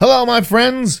Hello, my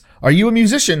friends! Are you a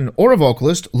musician or a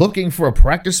vocalist looking for a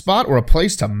practice spot or a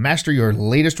place to master your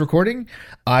latest recording?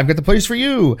 I've got the place for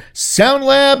you!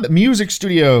 SoundLab Music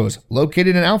Studios,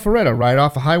 located in Alpharetta, right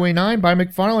off of Highway 9 by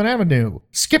McFarland Avenue.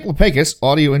 Skip Lepakis,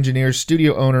 audio engineer,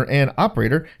 studio owner, and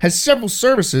operator, has several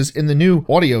services in the new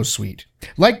audio suite,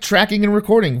 like tracking and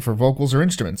recording for vocals or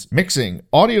instruments, mixing,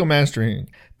 audio mastering,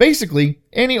 basically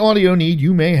any audio need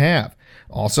you may have.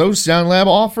 Also, SoundLab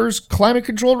offers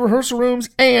climate-controlled rehearsal rooms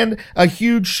and a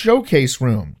huge showcase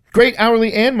room. Great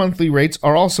hourly and monthly rates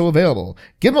are also available.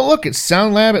 Give them a look at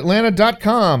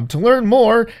SoundLabAtlanta.com to learn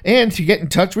more and to get in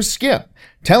touch with Skip.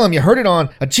 Tell him you heard it on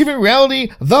Achieving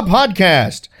Reality, the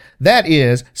podcast. That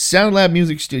is SoundLab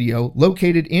Music Studio,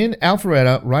 located in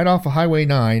Alpharetta, right off of Highway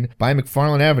 9 by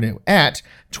McFarland Avenue at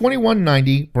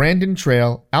 2190 Brandon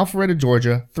Trail, Alpharetta,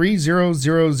 Georgia,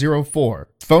 30004.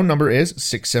 Phone number is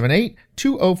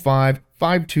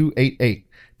 678-205-5288.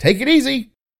 Take it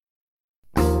easy.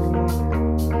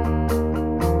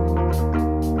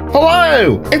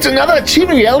 Hello! It's another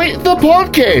Achieving Reality, the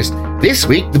podcast. This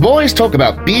week, the boys talk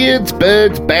about beards,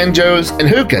 birds, banjos, and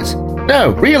hookahs.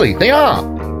 No, really, they are.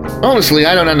 Honestly,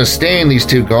 I don't understand these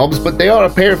two gobs, but they are a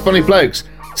pair of funny blokes.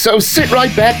 So sit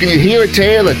right back and you hear a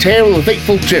tale of a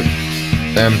fateful trip.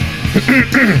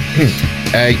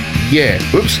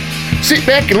 Whoops. Sit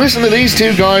back and listen to these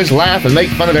two guys laugh and make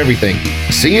fun of everything.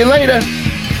 See you later.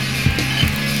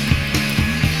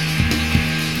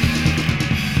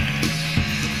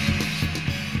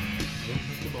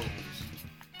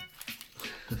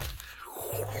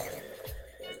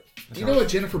 Do you know a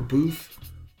Jennifer Booth?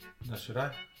 No, should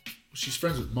I? She's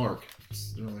friends with Mark.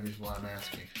 That's the only reason why I'm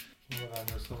asking. Well, I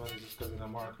know somebody just because they know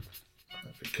Mark.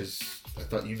 Because I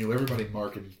thought you knew everybody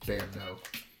Mark and Bam know.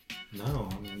 No,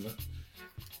 I mean,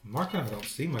 Mark and I don't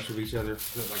see much of each other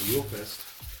like Yule Fest.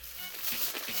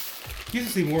 You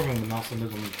used to see more of them, but also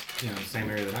live in the same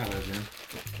area that I lived in.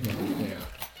 Yeah.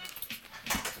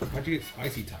 Why'd you get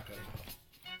spicy taco?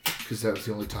 Because that was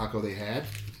the only taco they had.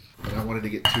 And I wanted to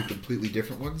get two completely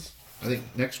different ones. I think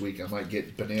next week I might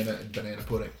get banana and banana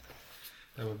pudding.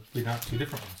 That would be not two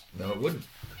different ones. No, it wouldn't.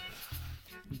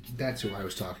 That's who I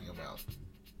was talking about.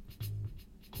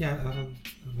 Yeah,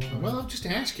 Well, I'm just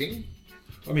asking.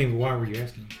 I mean, why were you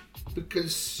asking?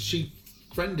 Because she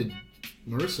friended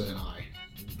Marissa and I.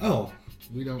 Oh.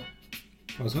 We don't.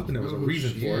 I was hoping there was a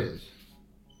reason for it.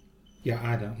 Yeah,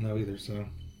 I don't know either, so.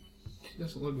 She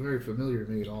doesn't look very familiar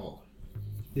to me at all.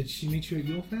 Did she meet you at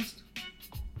Yule Fest?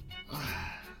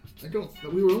 I don't.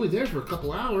 We were only there for a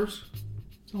couple hours.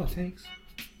 That's all it takes.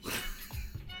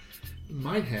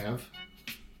 Might have.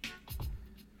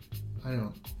 I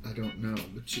don't know.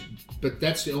 But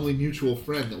that's the only mutual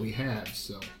friend that we have,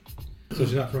 so. So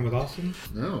she's not friend with Austin?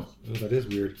 No. Oh, that is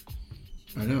weird.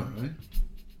 I know, right?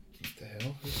 What the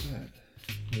hell is that?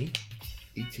 Me?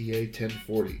 ETA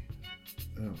 1040.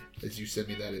 Oh, as you sent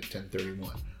me that at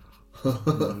 1031.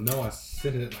 No, I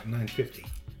sent it at like 9:50.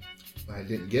 I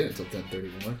didn't get it until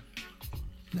 1031.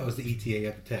 That was the ETA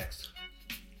of the text.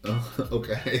 Oh,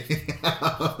 okay.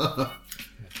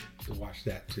 To watch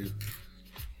that too.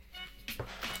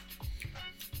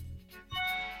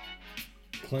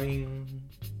 Clean.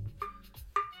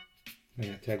 I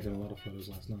got tagged in a lot of photos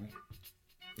last night.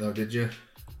 Oh, did you?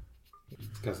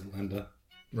 It's cousin Linda.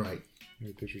 Right.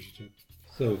 Maybe pictures you took.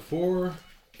 So 4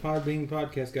 Podbean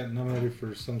podcasts got nominated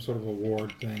for some sort of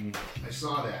award thing. I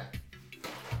saw that.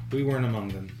 We weren't among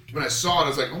them. When I saw it, I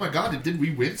was like, oh my god, did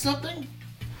we win something?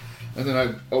 And then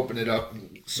I opened it up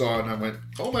and saw it and I went,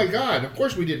 oh my god, of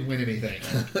course we didn't win anything.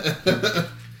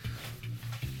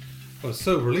 I was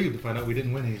so relieved to find out we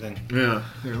didn't win anything. Yeah.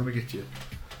 Here, let me get you.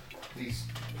 These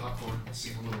popcorn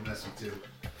seem a little messy too.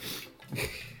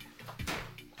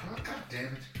 Oh, god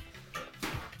damn it.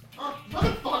 Oh,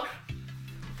 motherfucker.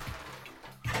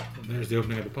 Well, there's the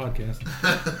opening of the podcast.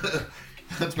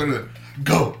 That's better than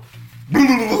go.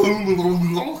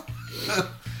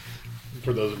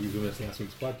 For those of you who missed last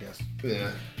week's podcast.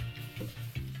 Yeah.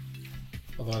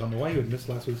 Although I don't know why you would miss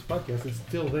last week's podcast. It's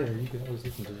still there. You can always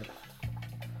listen to it.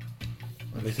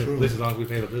 At least as long as we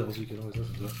pay the bills, you can always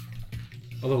listen to it.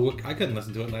 Although I couldn't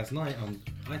listen to it last night on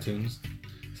iTunes.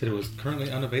 It said it was currently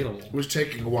unavailable. It was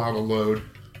taking a while to load.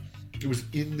 It was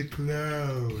in the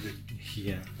cloud.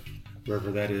 Yeah.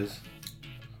 Wherever that is.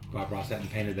 Bob Ross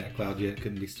hadn't painted that cloud yet.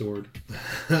 Couldn't be stored.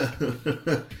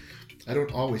 I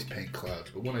don't always paint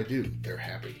clouds, but when I do, they're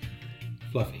happy.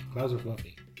 Fluffy. Clouds are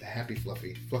fluffy. The happy,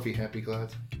 fluffy. Fluffy, happy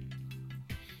clouds.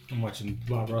 I'm watching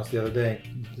Bob Ross the other day.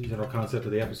 The general concept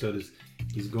of the episode is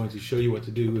he's going to show you what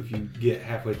to do if you get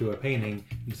halfway through a painting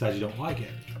and decide you don't like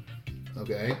it.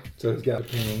 Okay. So he's got the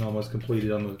painting almost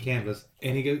completed on the canvas,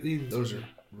 and he goes, Those are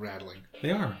rattling.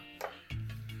 They are.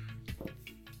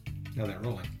 Now they're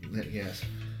rolling. Yes.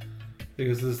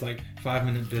 Because this like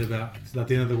 5-minute bit about it's not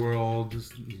the end of the world.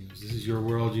 This is your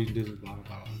world. You can do this, blah blah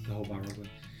blah. The whole Bible thing.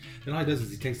 Then all he does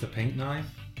is he takes the paint knife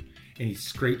and he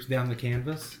scrapes down the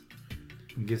canvas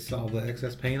and gets all the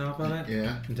excess paint off of it.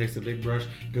 Yeah. And takes a big brush,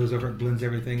 goes over it, blends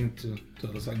everything until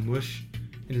it looks like mush,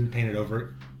 and then paint it over it.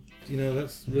 You know,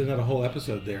 that's really not a whole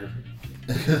episode there.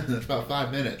 That's about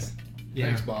 5 minutes. Yeah.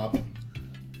 Thanks, Bob.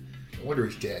 I wonder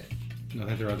he's dead. No, I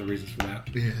think there are other reasons for that.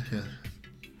 Yeah.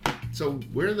 So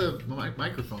where are the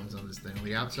microphones on this thing? On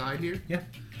the outside here? Yeah.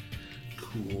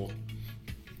 Cool.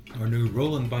 Our new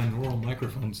Roland binaural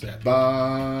microphone set.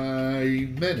 By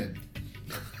Menon.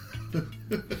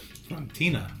 From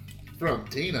Tina. From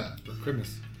Tina. For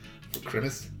Christmas. For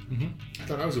Christmas? Mm-hmm. I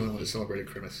thought I was the only one that celebrated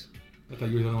Christmas. I thought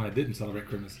you were the only one that didn't celebrate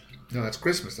Christmas. No, that's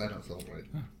Christmas. I don't celebrate.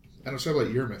 Huh. I don't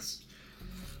celebrate your miss.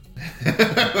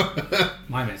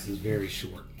 My mess is very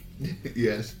short.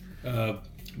 Yes.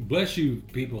 Bless you,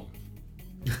 people.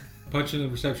 Punch in the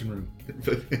reception room.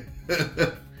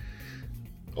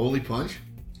 Only punch?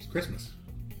 It's Christmas.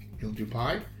 You don't do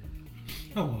pie?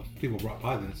 Oh, well, if people brought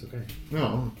pie, then it's okay.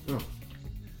 No.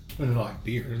 And like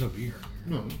beer. There's no beer.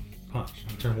 No. Punch. I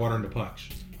can turn water into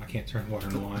punch. I can't turn water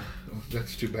into wine. Oh,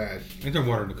 that's too bad. I can turn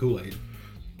water into Kool-Aid.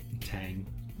 Tang.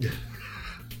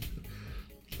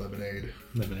 Lemonade.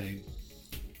 Lemonade.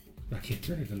 I can't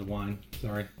turn it into wine.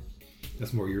 Sorry.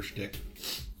 That's more your shtick.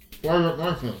 Why not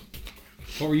my thing?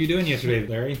 What were you doing yesterday,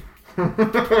 Larry?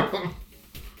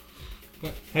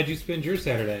 How'd you spend your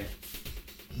Saturday?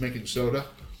 Making soda.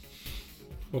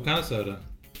 What kind of soda?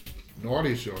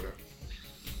 Naughty soda.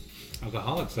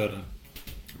 Alcoholic soda.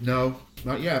 No,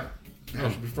 not yet. It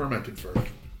has to be fermented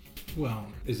first. Well,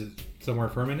 is it somewhere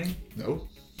fermenting? No.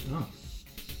 Oh.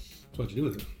 So what'd you do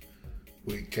with it?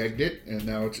 We kegged it, and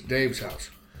now it's at Dave's house.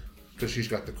 Because she's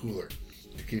got the cooler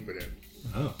to keep it in.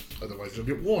 Oh. Otherwise it'll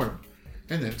get warm.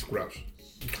 And then it's gross.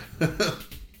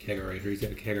 Kegerator. He's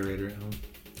got a kegerator at home.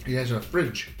 He has a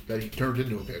fridge that he turned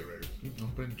into a kegerator.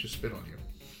 Don't just spit on you.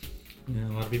 Yeah,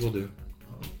 a lot of people do.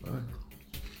 Oh, fine.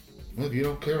 Well, if you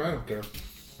don't care, I don't care.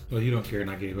 Well, you don't care, and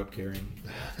I gave up caring.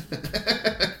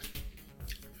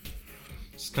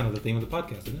 It's kind of the theme of the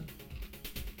podcast, isn't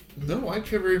it? No, I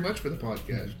care very much for the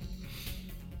podcast.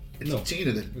 It's No,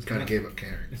 Tina that it's kind of not. gave up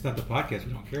caring. It's not the podcast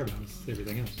we don't care about. It's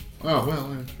everything else. Oh,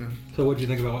 well, So what did you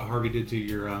think about what Harvey did to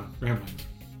your ramblings?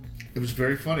 it was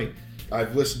very funny.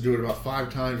 I've listened to it about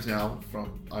 5 times now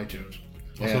from iTunes.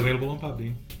 Also And- available on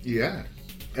Podbean. Yeah.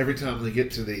 Every time they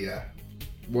get to the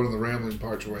one of the rambling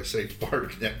parts where I say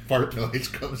fart, that fart noise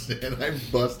comes in, I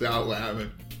bust out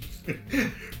laughing.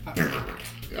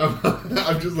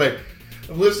 I'm just like,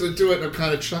 I'm listening to it and I'm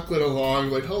kind of chuckling along,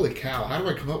 like, holy cow, how do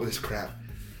I come up with this crap?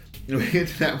 And we get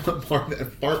to that one part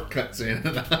that fart cuts in,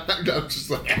 and I'm just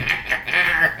like,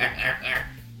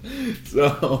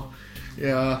 so,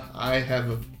 yeah, I have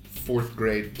a 4th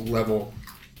grade level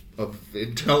of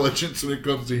intelligence when it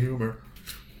comes to humor.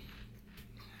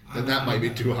 And that might be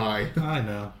too high. I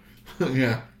know.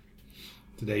 Yeah.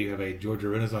 Today you have a Georgia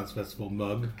Renaissance Festival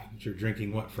mug that you're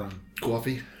drinking what from?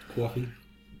 Coffee. Coffee?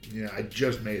 Yeah, I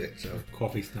just made it, so.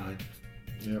 Coffee Stein.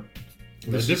 Yep.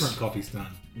 A different Coffee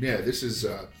Stein. Yeah, this is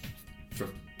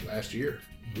from last year.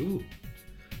 Ooh.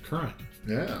 Current.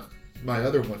 Yeah. My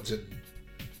other one's in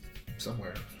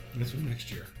somewhere. That's from next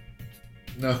year.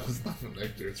 No, it's not from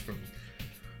next year. It's from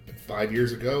like 5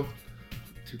 years ago.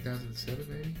 2007,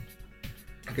 maybe?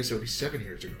 I guess it would be 7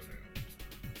 years ago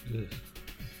now. Good.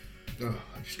 Oh,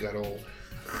 I just got old.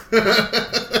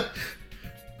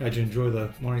 How'd you enjoy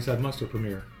the Morningside Muster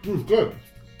premiere? It was good.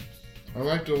 I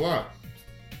liked it a lot.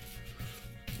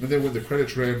 And then when the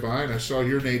credits ran by and I saw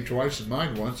your name twice and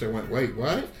mine once, I went, wait,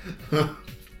 what?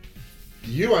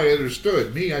 You, I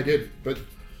understood. Me, I didn't. But,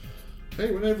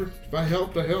 hey, whatever. If I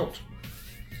helped, I helped.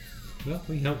 Well,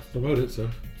 we helped promote it, so.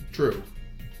 True.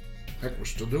 Heck, we're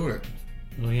still doing it.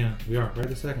 Oh, yeah, we are. Right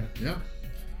a second. Yeah.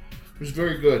 It was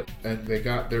very good. And they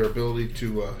got their ability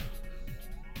to,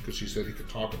 because she said he could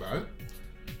talk about it,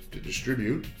 to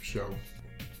distribute. So,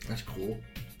 that's cool.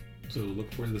 So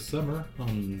look for it this summer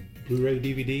on Blu-ray,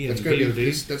 DVD, and That's going to VOD.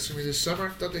 be that's gonna be this summer. I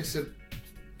thought they said,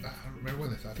 I don't remember when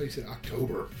they thought. I thought they said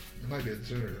October. It might be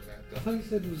sooner than that. I thought you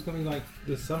said it was going to be like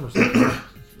this summer sometime.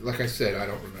 Like I said, I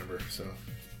don't remember. So,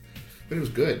 but it was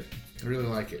good. I really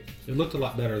like it. It looked a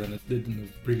lot better than it did in the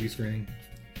preview screening.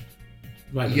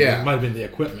 Might have been the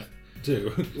equipment,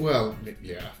 too. Well,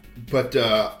 yeah. But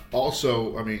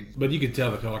also, I mean... But you could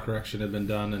tell the color correction had been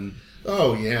done, and...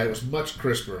 Oh, yeah, it was much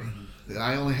crisper.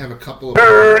 I only have a couple of...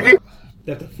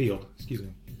 Depth of field, excuse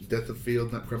me. Depth of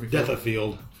field, not crummy Depth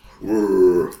field. of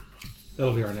field.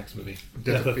 That'll be our next movie.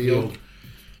 Death of Field.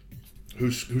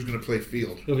 Who's going to play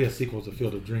Field? It'll be a sequel to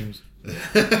Field of Dreams.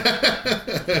 If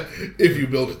you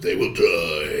build it, they will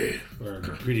die. Where a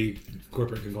greedy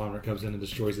corporate conglomerate comes in and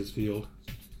destroys its field.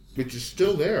 Which is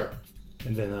still there.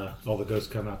 And then all the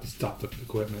ghosts come out to stop the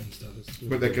equipment and stuff.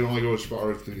 But they can only go as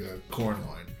far as the corn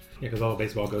line. Yeah, because all the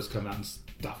baseball ghosts come out and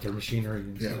stop their machinery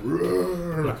and Yeah. stuff.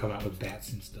 Roar. They'll come out with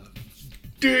bats and stuff.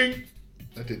 Ding!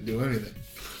 That didn't do anything.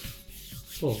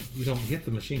 Well, you don't hit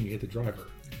the machine, you hit the driver.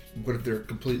 What if they're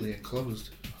completely enclosed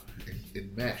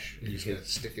in mesh? And You you're just going hit-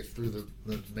 to stick it through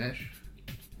the mesh?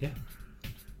 Yeah.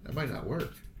 That might not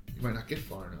work. You might not get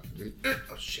far enough.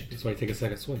 Oh, shit. That's why you take a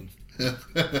second swing.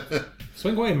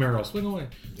 Swing away, Meryl. Swing away.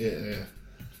 Yeah.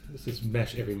 This is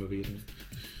mesh every movie, isn't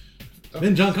it?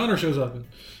 Then John Connor shows up. And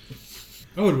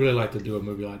I would really like to do a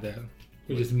movie like that.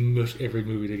 We just mush every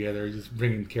movie together, just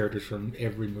bringing characters from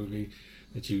every movie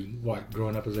that you watched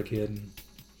growing up as a kid. And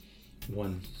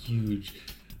one huge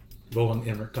Roland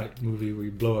Emmerich type movie where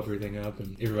you blow everything up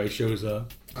and everybody shows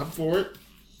up. I'm for it.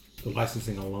 The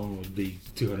licensing alone would be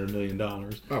 $200 million.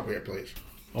 Oh, yeah, please.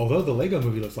 Although the Lego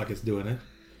movie looks like it's doing it.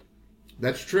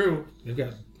 That's true. They've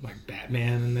got like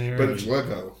Batman in there. But it's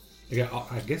Lego. They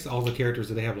got, I guess, all the characters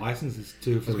that they have licenses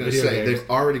to for I was the going to video say, games. they've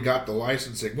already got the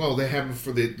licensing. Well, they have them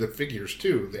for the figures,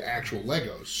 too. The actual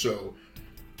Legos. So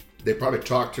they probably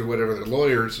talked to whatever their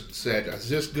lawyers and said, is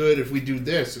this good if we do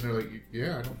this? And they're like,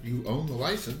 yeah, you own the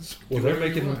license. Well, Do they're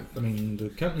whatever you making. want." I mean, the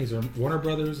companies are Warner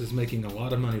Brothers is making a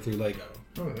lot of money through Lego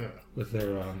Oh, yeah. with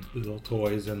their little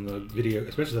toys and the video,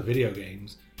 especially the video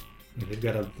games. I mean, they've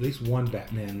got at least one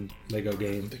Batman Lego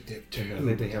game. I think they have two. And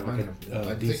I think they have like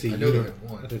a DC. I know they have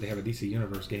one. I think they have a DC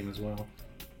Universe game as well.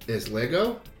 Is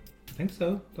Lego? I think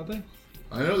so, don't they?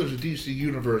 I know there's a DC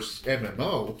Universe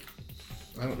MMO.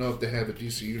 I don't know if they have a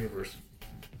DC Universe.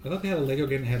 I thought they had a Lego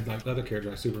game that had like other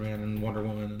characters like Superman and Wonder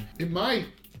Woman It might.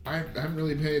 I haven't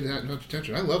really paid that much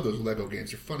attention. I love those Lego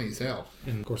games. They're funny as hell.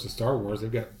 and of course the Star Wars.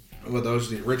 They've got Well,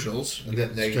 those are the originals. And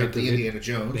then they Straight have to the vid- Indiana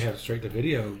Jones. They have straight to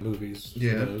video movies.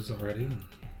 Yeah. For those already.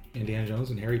 Indiana Jones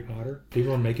and Harry Potter.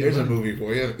 People are making There's a money. movie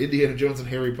for you. Indiana Jones and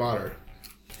Harry Potter.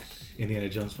 Indiana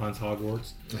Jones finds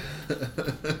Hogwarts,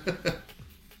 but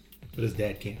his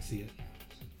dad can't see it.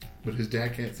 But his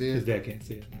dad can't see His it. dad can't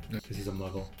see it because he's a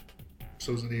Muggle.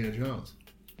 So's Indiana Jones.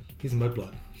 He's a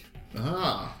mudblood.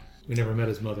 Ah, We never met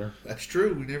his mother, that's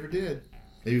true. We never did.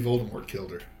 Maybe Voldemort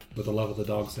killed her. but the love of the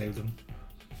dog saved him.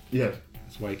 Yeah.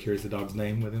 That's why he carries the dog's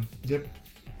name with him. Yep.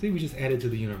 I think we just added to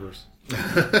the universe.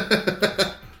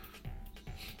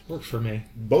 Works for me.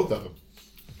 Both of them.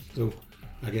 So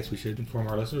I guess we should inform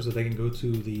our listeners that they can go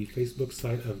to the Facebook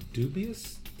site of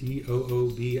Dubious.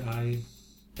 D-O-O-B-I...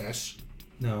 S.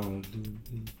 No.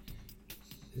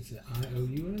 Is it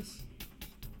I-O-U-S?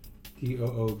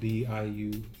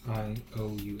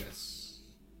 D-O-O-B-I-U-I-O-U-S.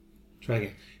 Try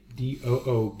again.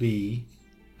 D-O-O-B-I-O-U-S.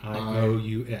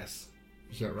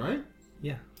 Is that right?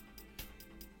 Yeah.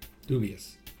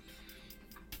 Dubious.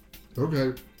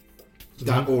 Okay.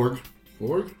 Dot .org.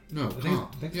 Org? No. I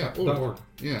com. think Yeah. so. .org.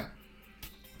 Yeah.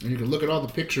 And you can look at all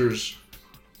the pictures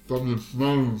from the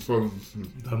phone.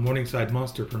 The Morningside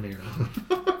Monster premiere.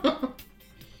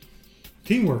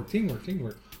 Teamwork.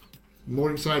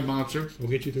 Morningside Monster. We'll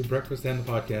get you through breakfast and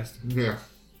the podcast. Yeah.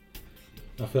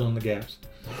 I'll fill in the gaps.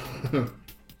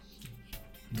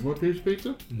 What piece of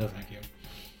pizza? No, thank you.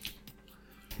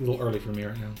 A little early for me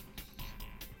right now.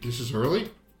 This is early?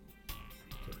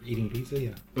 For eating pizza,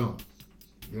 yeah. Oh.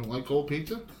 You don't like cold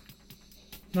pizza?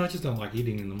 No, I just don't like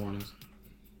eating in the mornings.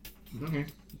 Okay.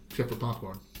 Except for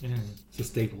popcorn. Yeah, it's a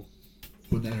staple.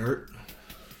 Wouldn't that hurt?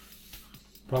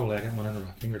 Probably I got one under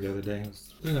my finger the other day. It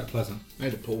was really not pleasant. I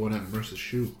had to pull one out of Marissa's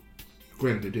shoe.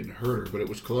 Granted, it didn't hurt her, but it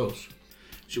was close.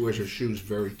 She wears her shoes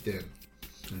very thin.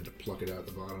 I had to pluck it out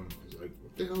the bottom. I was like,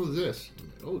 what the hell is this? I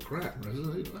was like, holy crap,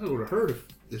 Marissa. That would have hurt if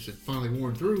this had finally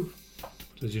worn through. So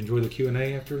did you enjoy the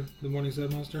Q&A after the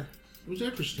Morningside Monster? It was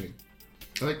interesting.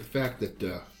 I like the fact that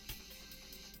the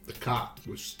cop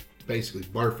was basically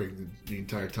barfing the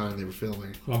entire time they were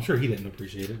filming. Well, I'm sure he didn't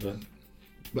appreciate it, but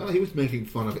Well, he was making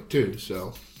fun of it too,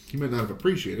 so he might not have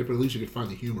appreciated it, but at least you could find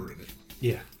the humor in it.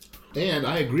 yeah. And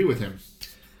I agree with him.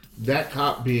 That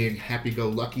cop being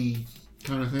happy-go-lucky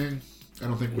kind of thing, I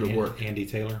don't think would have worked. Andy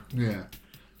Taylor. Yeah.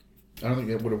 I don't think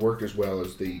that would have worked as well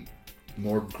as the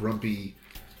more grumpy,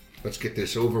 let's get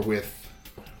this over with.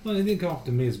 Well, it didn't come off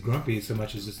to me as grumpy so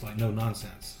much as just like no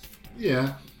nonsense.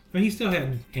 Yeah. I mean, he still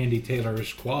had Andy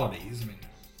Taylor-ish qualities. I mean,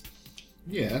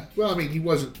 Yeah. Well, I mean, he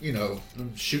wasn't,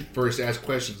 shoot first, ask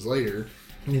questions later.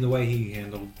 the way he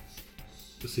handled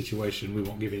the situation, we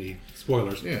won't give any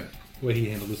spoilers. Yeah. The way he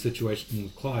handled the situation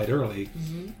with Clyde early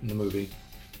in the movie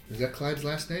Is that Clyde's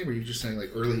last name, or are you just saying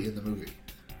like early in the movie?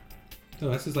 No,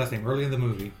 that's his last name. Early in the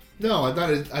movie. No, I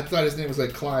thought his name was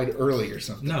like Clyde Early or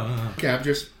something. No. Okay, I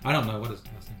don't know what his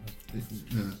last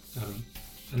name was.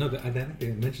 I know that I think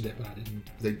they mentioned it, but I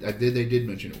didn't. They did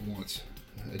mention it once.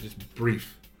 Just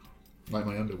brief, like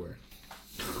my underwear.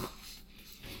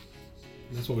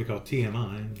 That's what we call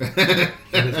TMI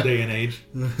in this day and age.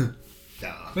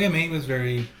 Nah. But I mean, it was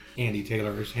very Andy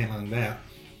Taylor-ish handling that.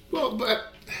 Well,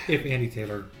 but If Andy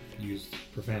Taylor used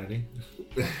profanity.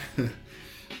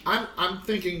 I'm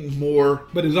thinking more.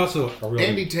 But it was also a real...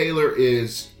 Andy Taylor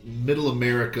is middle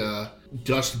America,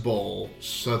 Dust Bowl,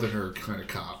 Southerner kind of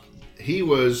cop. He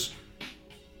was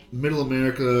middle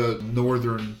America,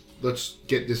 Northern, let's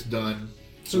get this done.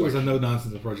 So it was a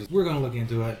no-nonsense approach. We're going to look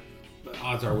into it, but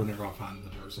odds are we're never going to find the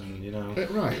person, you know?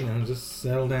 Right. You know, just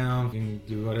settle down, you can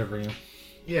do whatever, you know?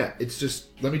 Yeah, it's just,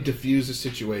 let me diffuse the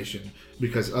situation,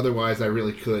 because otherwise I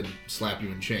really could slap you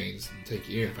in chains and take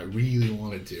you in if I really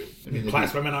wanted to. I mean,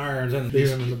 clasp him in irons and leave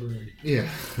him in the brig. Yeah.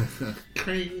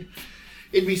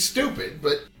 It'd be stupid,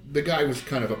 but the guy was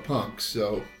kind of a punk,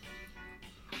 so...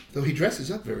 Though he dresses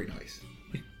up very nice.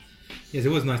 Yes, it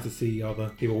was nice to see all the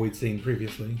people we'd seen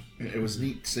previously. It was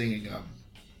neat seeing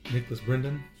Nicholas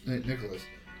Brendan. Nicholas.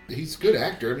 He's a good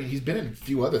actor. I mean, he's been in a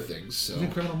few other things, so... He's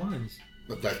in Criminal Minds.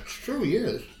 But that's true, he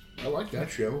is. I like that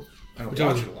show. I don't Which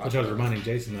watch it a lot. I was reminding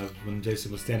Jason of when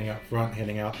Jason was standing out front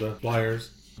handing out the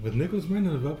flyers with Nicholas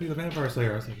Brendan of Buffy the Vampire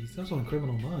Slayer. I was like, he's also in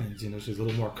Criminal Minds, you know, she's a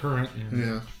little more current. And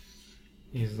Yeah.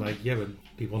 he's like, yeah, but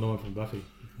people know him from Buffy.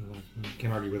 I'm like,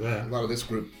 can't argue with that. A lot of this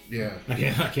group, yeah. I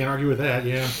can't argue with that,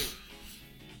 yeah.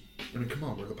 I mean, come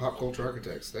on, we're the pop culture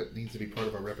architects. That needs to be part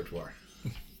of our repertoire.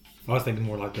 I was thinking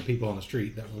more like the people on the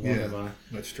street that were walking by.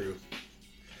 That's true.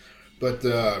 But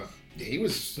he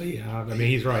was... So yeah, I mean,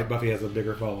 he's right. Buffy has a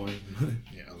bigger following.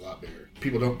 Yeah, a lot bigger.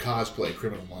 People don't cosplay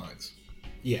Criminal Minds.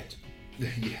 Yet.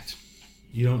 Yet.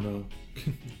 You don't know.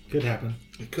 Could happen.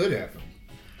 It could happen.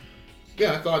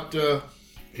 Yeah, I thought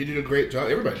he did a great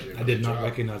job. Everybody did a great I did not job.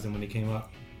 recognize him when he came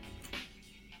up.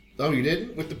 Oh, you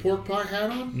didn't? With the pork pie hat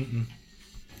on? Mm-mm.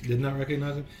 Did not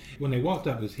recognize him. When they walked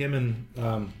up, it was him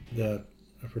and the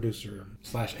producer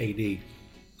 / AD. Is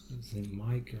it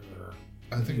Mike or...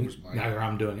 I think it was Mike. Now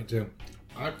I'm doing it too.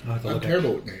 I'm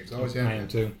terrible with names. I always have. I am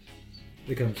too.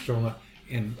 They come strolling up.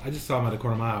 And I just saw him out of the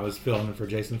corner of my eye. I was filming for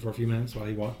Jason for a few minutes while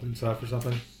he walked inside for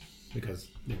something. Because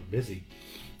they were busy.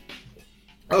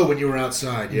 Oh, when you were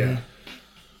outside, yeah.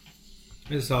 I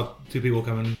just saw two people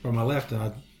coming from my left, and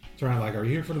I turned around like, "Are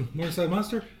you here for the Morningside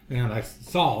Monster?" And I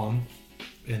saw him,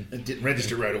 and It didn't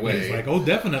register right he's away. like, "Oh,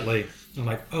 definitely." I'm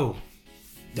like, "Oh,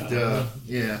 duh.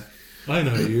 Yeah. I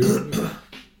know you."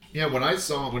 Yeah, when I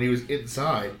saw him when he was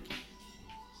inside,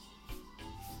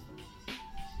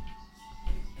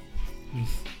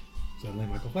 Suddenly,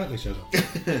 Michael Flatley shows up.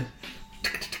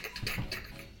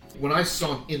 when I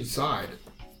saw him inside,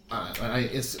 I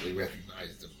instantly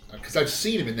recognized him. Because I've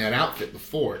seen him in that outfit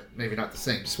before. Maybe not the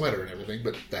same sweater and everything,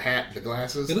 but the hat and the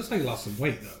glasses. It looks like he lost some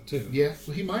weight though, too. Yeah,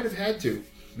 well, he might have had to.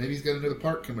 Maybe he's got another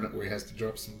part coming up where he has to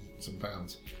drop some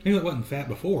pounds. He wasn't fat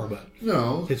before, but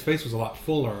No. his face was a lot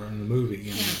fuller in the movie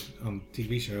and on the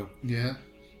TV show. Yeah.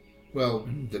 Well,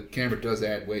 the camera does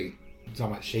add weight. I'm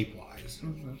talking about shape-wise.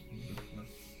 I'm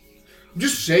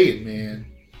just saying, man.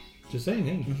 Just saying,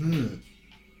 hey. Mm-hmm.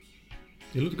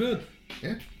 He looked good.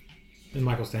 Yeah. And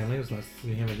Michael Stanley, it was nice to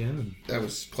see him again. And That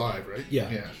was Clive, right?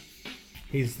 Yeah. Yeah.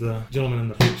 he's the gentleman in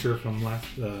the picture from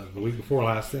the week before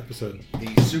last episode.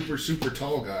 The super, super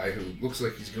tall guy who looks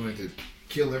like he's going to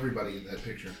kill everybody in that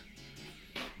picture.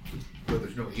 Well,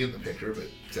 there's nobody in the picture, but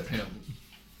except him.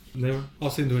 They were all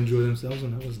seemed to enjoy themselves,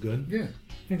 and that was good. Yeah.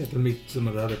 I got to meet some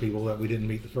of the other people that we didn't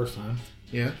meet the first time.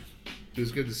 Yeah. It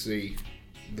was good to see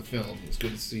the film. It was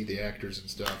good to see the actors and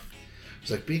stuff. It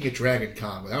was like being at Dragon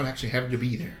Con without actually having to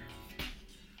be there.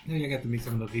 And I got to meet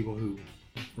some of the people who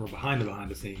were behind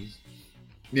the scenes.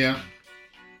 Yeah.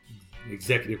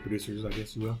 Executive producers, I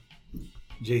guess you will.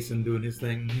 Jason doing his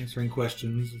thing, answering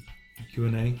questions,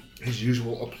 Q&A. His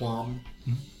usual aplomb.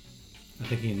 I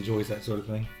think he enjoys that sort of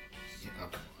thing. Oh,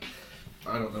 come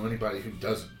on. I don't know anybody who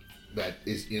doesn't, that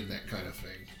is in that kind of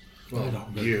thing. Well, I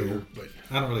don't really you, care. but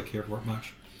I don't really care for it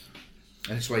much.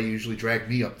 that's why you usually drag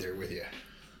me up there with you.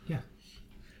 Yeah.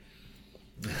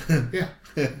 Yeah.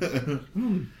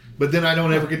 But then I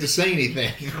don't ever get to say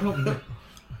anything.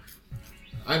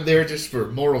 I'm there just for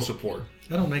moral support.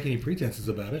 I don't make any pretenses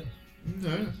about it.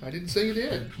 No, I didn't say you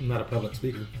did. I'm not a public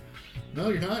speaker. No,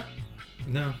 you're not.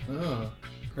 No. Oh.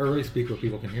 I really speak where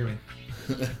people can hear me.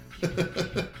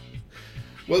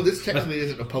 Well, this technically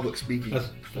isn't a public speaking.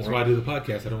 That's why I do the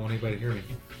podcast. I don't want anybody to hear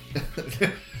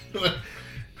me.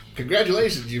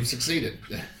 Congratulations, you've succeeded.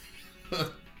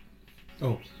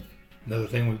 Oh, another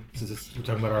thing, since we're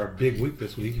talking about our big week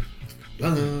this week, I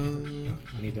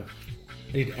need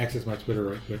to access my Twitter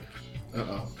right quick. Uh-oh.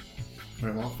 All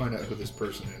right, well, I'll find out who this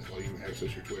person is while you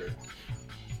access your Twitter.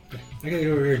 I gotta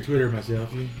go over here and Twitter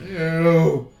myself.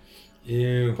 Ew.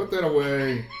 Ew. Put that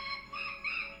away.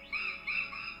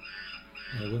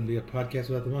 It wouldn't be a podcast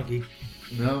without the monkey.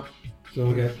 No. So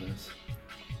we got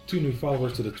 2 new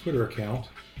followers to the Twitter account.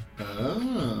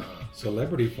 Ah.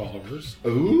 Celebrity followers.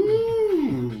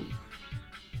 Ooh.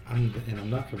 I'm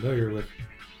not familiar with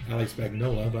Ali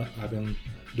Spagnola, but I've been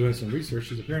doing some research.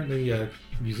 She's apparently a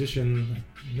musician,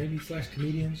 maybe /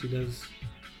 comedian. She does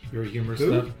very humorous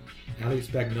Who? stuff. Ali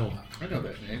Spagnola. I know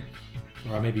that name.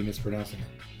 Or I may be mispronouncing it.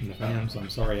 And if I am, so I'm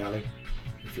sorry, Ali.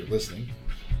 If you're listening.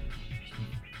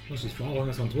 Well, she's following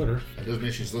us on Twitter. That doesn't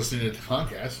mean she's listening to the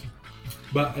podcast.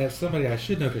 But as somebody I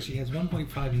should know, because she has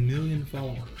 1.5 million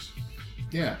followers.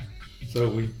 Yeah. So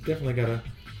we definitely gotta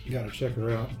check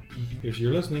her out. If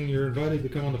you're listening, you're invited to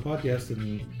come on the podcast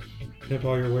and pimp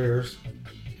all your wares.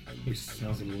 Which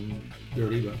sounds a little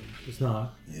dirty, but it's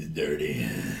not. It's dirty.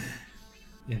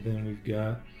 And then we've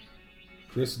got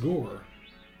Chris Gore.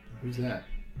 Who's that?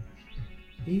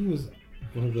 He was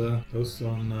one of the hosts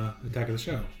on Attack of the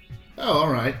Show. Oh,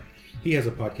 all right. He has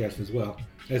a podcast as well,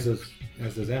 as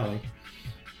does Ali.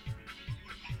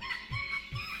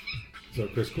 So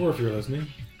Chris Gore, if you're listening,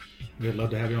 we'd love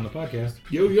to have you on the podcast.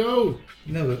 Yo, yo.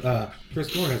 No,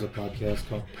 Chris Gore has a podcast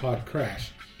called Pod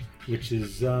Crash, which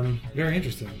is very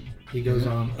interesting. He goes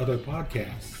on other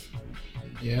podcasts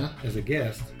Yeah. as a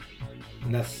guest,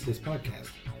 and that's his podcast.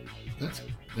 That's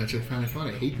actually kind of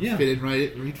funny. He'd Yeah. fit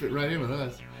right in with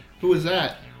us. Who was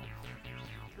that?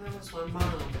 That was my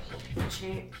mom.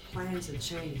 Plans had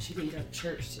changed. She didn't go to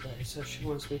church today, so she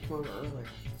wants me to come over earlier.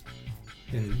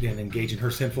 And engage in her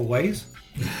sinful ways.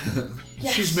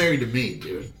 Yes. She's married to me,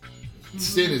 dude.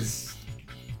 Sin is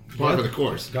part of the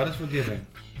course. God is forgiving.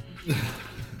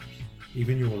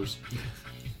 Even yours.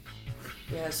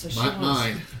 Yeah, so she Not wants.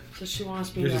 mine. So she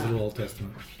wants me Yours is the to Old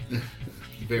Testament.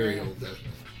 Very old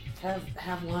Testament.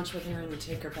 have lunch with her and then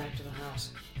take her back to the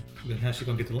house. Then how's she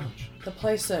gonna get to lunch? The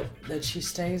place that she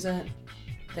stays at,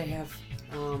 they have.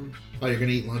 Oh, you're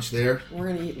gonna eat lunch there? We're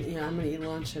gonna eat. Yeah, I'm gonna eat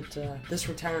lunch at this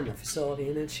retirement facility,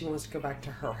 and then she wants to go back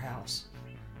to her house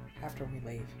after we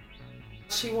leave.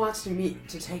 She wants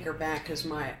to take her back because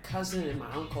my cousin and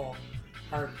my uncle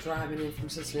are driving in from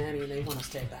Cincinnati, and they want to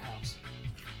stay at the house.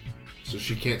 So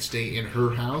she can't stay in her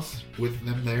house with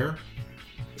them there?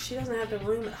 She doesn't have the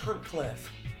room at Hunt Cliff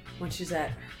when she's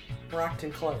at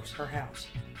Brockton Close, her house.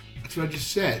 That's what I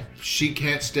just said. She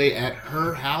can't stay at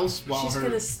her house while She's her...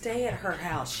 going to stay at her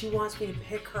house. She wants me to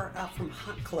pick her up from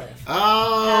Hunt Cliff.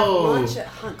 Oh! Have lunch at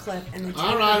Hunt Cliff and then take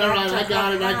All her right. back to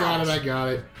I her got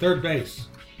it. Third base.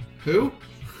 Who?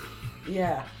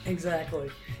 Yeah, exactly.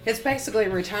 It's basically a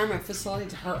retirement facility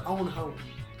to her own home.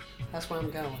 That's where I'm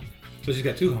going. So she's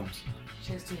got 2 homes.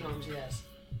 She has 2 homes, yes.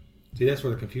 See, that's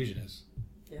where the confusion is.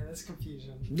 Yeah, that's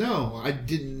confusion. No, I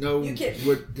didn't know You can-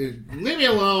 Leave me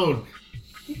alone.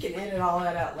 You can edit all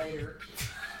that out later.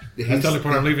 That's the only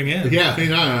part I'm leaving in.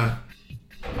 Yeah.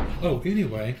 Oh,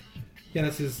 anyway. Yeah,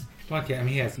 that's his podcast. I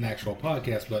mean, he has an actual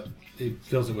podcast, but he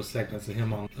fills it with segments of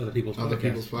him on other people's Other podcasts.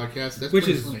 people's podcasts. That's Which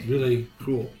pretty is funny. really,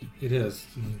 Cool. it is.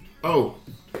 Oh,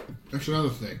 that's another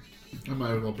thing. I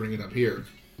might as well bring it up here.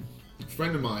 A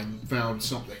friend of mine found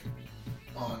something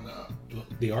on.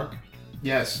 The Ark?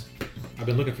 Yes. I've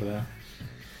been looking for that.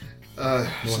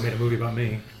 No one made a movie about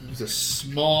me. It was a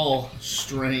small,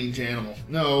 strange animal.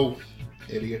 No,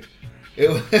 idiot. It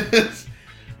was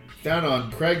found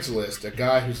on Craigslist. A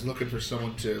guy who's looking for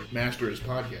someone to master his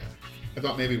podcast. I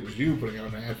thought maybe it was you putting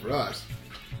out an ad for us.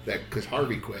 That because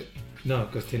Harvey quit. No,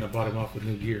 because Tina bought him off with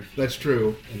new gear. That's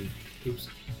true. And oops.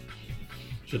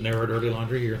 Should never dirty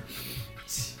laundry here.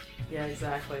 Yeah,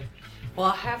 exactly.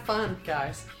 Well, have fun,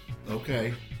 guys.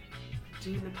 Okay.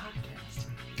 Doing the podcast.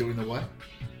 Doing the what?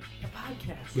 The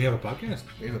podcast. We have a podcast.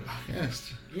 We have a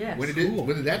podcast. Yes. When Cool.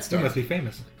 did that We start? must be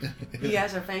famous. You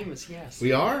guys are famous, yes.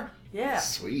 We are? Yeah.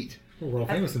 Sweet. Well, we're all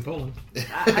famous in Poland.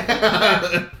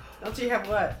 Don't you have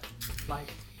what? Like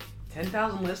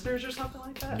 10,000 listeners or something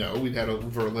like that? No, we've had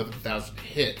over 11,000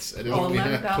 hits. I don't Oh, think we have-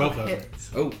 11,000 12,000.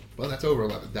 hits. Oh, well, that's over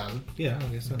 11,000. Yeah, I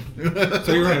guess so.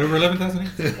 So you're right, over 11,000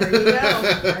 hits. There you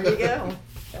go. There you go.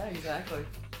 Yeah, exactly.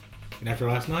 And after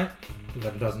last night,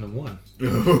 11,001.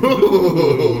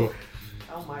 Oh.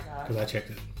 Oh my Because god. I checked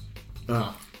it.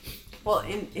 Oh, Well,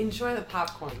 enjoy the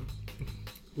popcorn.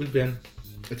 We've been.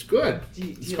 it's good. Do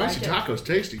you Spicy like it? tacos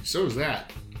tasty. So is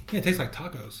that. Yeah, it tastes like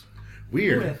tacos.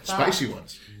 Weird. Who would've thought? Spicy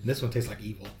ones. And this one tastes like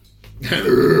evil.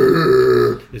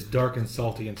 Oh, It's dark and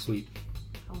salty and sweet.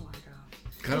 Oh my gosh.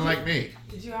 Kind of like me.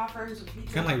 Did you offer him some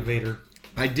pizza? Kind of like Vader.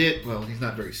 I did. Well, he's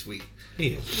not very sweet. He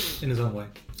is, in his own way.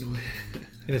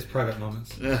 In his private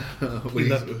moments.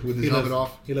 With his helmet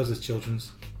off. He loves his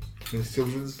children's. His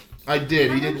children's. I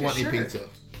did. I He like didn't want any your pizza.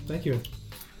 Thank you.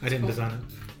 I didn't design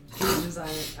it. You didn't design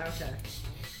it. Okay.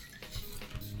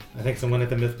 I think someone at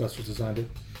the Mythbusters designed it.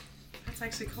 That's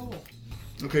actually cool.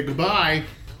 Okay, goodbye.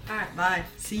 All right, bye.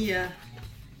 See ya.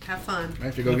 Have fun. I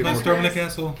have to go If get I more. storm in the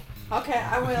castle, Okay,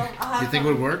 I will. I'll have You think it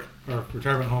fun. would work? or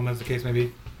retirement home, as the case may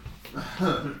be.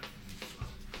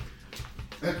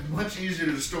 That's much easier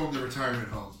to storm the retirement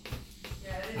home.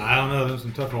 Yeah, it is. I don't know. There's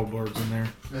some tough old boards in there.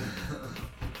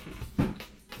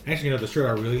 Actually, you know, the shirt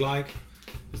I really like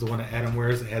is the one that Adam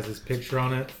wears that has his picture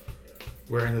on it,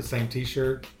 wearing the same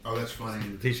T-shirt. Oh, that's funny.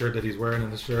 The T-shirt that he's wearing in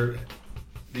the shirt.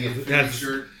 The It Infinity has-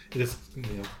 shirt. It just,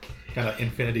 kind of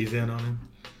infinities in on him.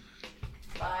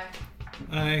 Bye.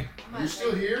 I, You're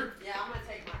still here? Yeah, I'm gonna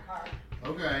take my car.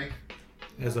 Okay.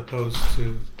 as opposed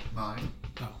to, Mine.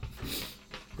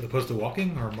 as opposed to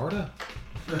walking or Marta.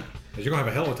 Because you're gonna have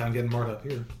a hell of a time getting Marta up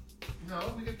here.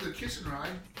 No, we get the kiss and ride.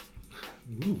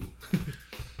 Ooh.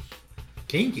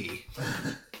 Kinky.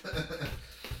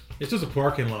 It's just a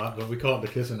parking lot, but we call it the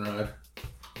kiss and ride.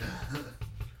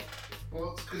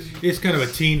 Well, it's because you. It's kind of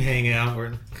a teen hangout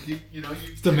where You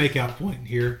it's the make out point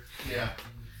here. Yeah.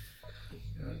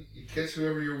 You kiss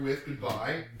whoever you're with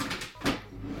goodbye, and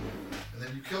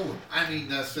then you kill them. I mean,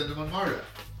 send them on Marta.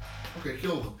 Okay,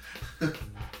 kill them.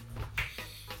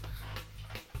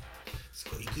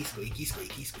 Squeaky, squeaky,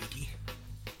 squeaky, squeaky.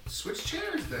 Switch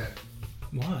chairs then.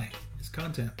 Why? It's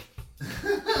content.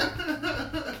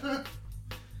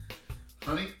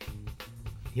 Honey?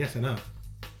 Yes, I know.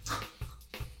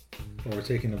 Well, we're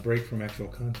taking a break from actual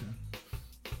content.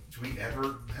 Do we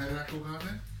ever have actual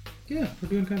content? Yeah, we're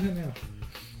doing content now.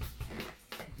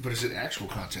 But is it actual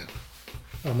content?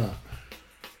 Oh, no.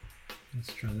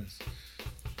 Let's try this.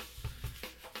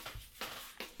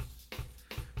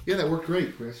 Yeah, that worked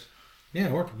great, Chris. Yeah,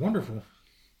 it worked wonderful.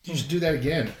 You should do that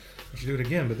again. We should do it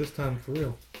again, but this time for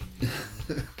real.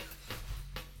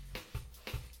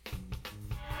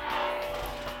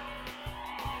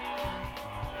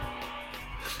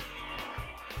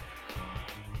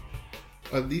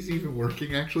 Are these even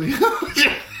working, actually?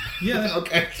 Yeah.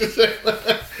 Okay.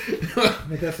 I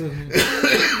think that's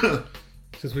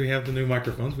since we have the new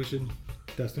microphones, we should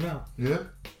test them out. Yeah?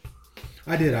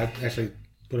 I did. I actually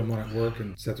put them on at work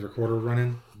and set the recorder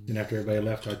running. And after everybody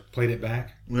left, I played it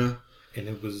back. Yeah. And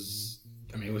it was,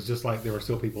 it was just like there were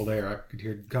still people there. I could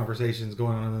hear conversations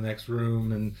going on in the next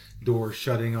room and doors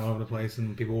shutting all over the place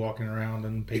and people walking around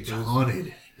and It's papers.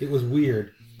 haunted. It was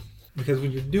weird because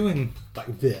when you're doing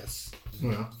like this,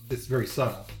 Well, it's very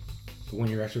subtle. But when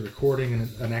you're actually recording in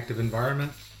an active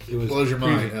environment, it was Blows your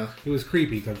creepy. mind, huh? It was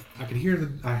creepy because I could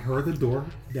hear I heard the door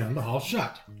down the hall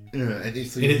shut, yeah. And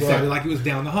it and it sounded like it was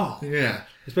down the hall. Yeah.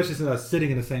 Especially since I was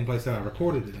sitting in the same place that I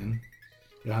recorded it in,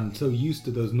 and I'm so used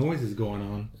to those noises going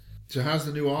on. So how's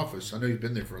the new office? I know you've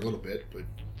been there for a little bit, but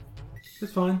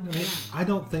It's fine. I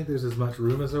don't think there's as much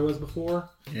room as there was before,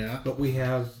 yeah. but we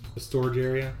have a storage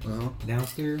area Uh-huh.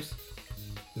 downstairs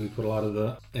that we put a lot of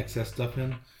the excess stuff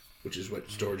in, Which is what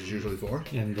storage is usually for.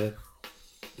 and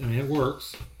it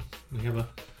works. We have a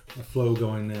flow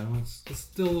going now. It's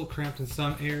still a little cramped in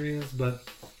some areas, but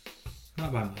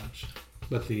not by much.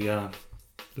 But the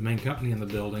main company in the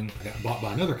building got bought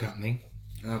by another company,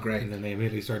 Oh, great. and then they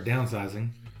immediately started downsizing.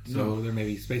 So there may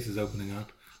be spaces opening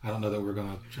up. I don't know that we're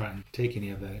going to try and take any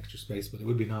of that extra space, but it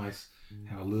would be nice to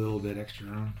have a little bit extra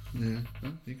room. Yeah.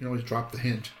 Well, you can always drop the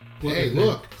hint. Well, Hey, if they-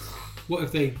 look. Well,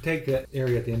 if they take that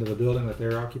area at the end of the building that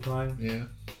they're occupying Yeah.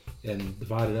 and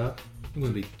divide it up, it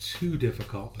wouldn't be too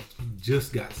difficult. But we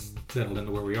just got settled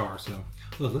into where we are, so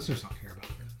the listeners don't care about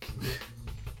that.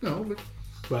 No, but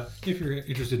But if you're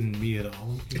interested in me at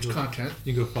all, you it's can go, content.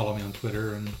 you can go follow me on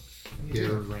Twitter and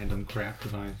hear Yeah. random crap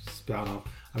that I spout off.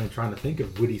 I've been trying to think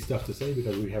of witty stuff to say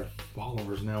because we have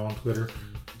followers now on Twitter.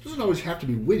 It doesn't always have to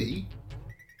be witty.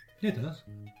 Yeah, it does.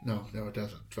 No, it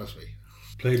doesn't. Trust me.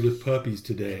 Played with puppies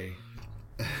today.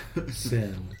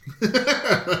 Send.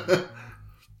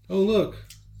 Oh, look.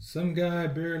 Some guy I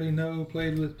barely know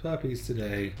played with puppies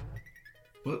today.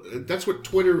 Well, that's what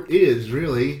Twitter is,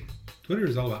 really. Twitter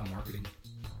is all about marketing.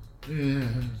 Yeah.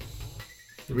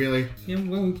 Really? Yeah,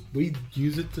 well, we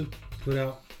use it to put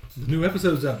out the new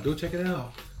episodes up. Go check it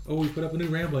out. Oh, we put up a new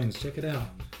Ramblings. Check it out.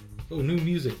 Oh, new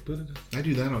music. Put it. I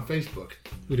do that on Facebook.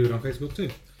 We do it on Facebook too.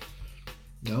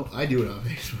 No, I do it on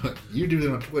Facebook. You do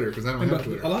it on Twitter because I don't have But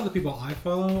Twitter. a lot of the people I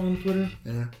follow on Twitter,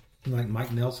 Yeah. like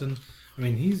Mike Nelson,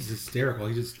 he's hysterical.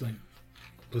 He just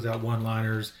puts out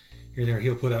one-liners here and there.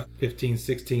 He'll put out 15,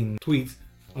 16 tweets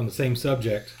on the same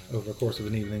subject over the course of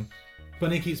an evening.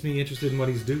 But it keeps me interested in what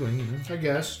he's doing, you know. I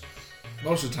guess.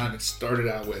 Most of the time it started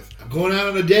out with, I'm going out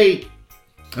on a date.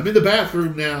 I'm in the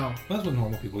bathroom now. Well, that's what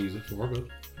normal people use it for, but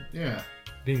Yeah.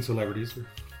 being celebrities,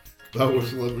 That was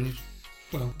celebrities.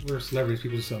 we're celebrities,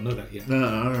 people just don't know that yet.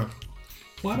 No.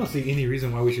 Well, I don't see any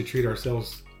reason why we should treat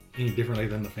ourselves any differently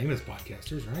than the famous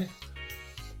podcasters, right?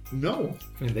 No.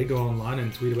 I mean, they go online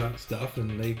and tweet about stuff,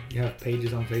 and they have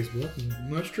pages on Facebook.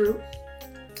 And That's true.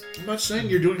 I'm not saying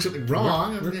you're doing something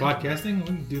wrong. we're podcasting, we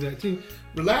can do that too.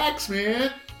 Relax,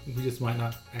 man. We just might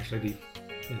not actually be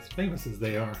as famous as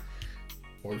they are,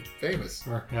 Or famous.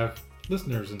 or have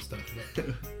listeners and stuff.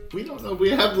 We don't know if we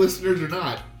have listeners or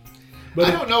not. But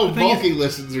I don't know if the thing is, Bulky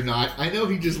listens or not. I know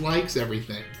he just likes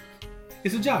everything.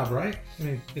 it's a job, right? I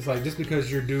mean, it's like just because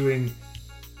you're doing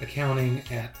accounting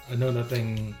at a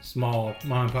know-nothing small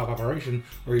mom-and-pop operation,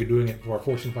 or you're doing it for a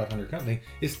Fortune 500 company,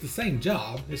 it's the same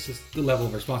job. It's just the level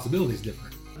of responsibility is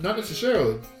different. Not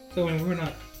necessarily. So, I mean, we're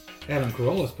not Adam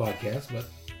Carolla's podcast, but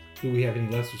do we have any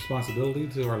less responsibility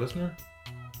to our listener?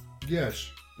 Yes.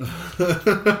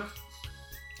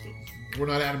 We're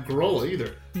not Adam Carolla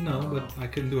either. No, but I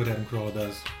couldn't do what Adam Carolla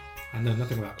does. I know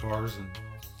nothing about cars and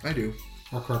I do.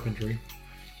 or carpentry.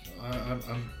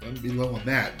 I'm below on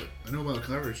that, but I know about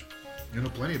cars. I know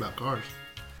plenty about cars.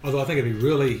 Although I think it'd be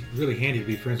really, really handy to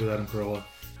be friends with Adam Carolla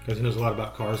because he knows a lot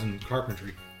about cars and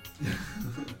carpentry.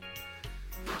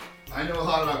 I know a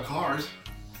lot about cars.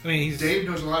 I mean, Dave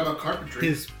knows a lot about carpentry.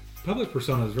 his public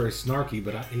persona is very snarky,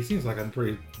 but he seems like a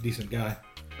pretty decent guy.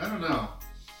 I don't know.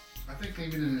 I think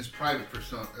even in his private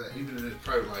persona, even in his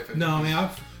private life. No,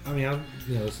 I've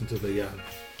listened to the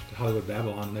to Hollywood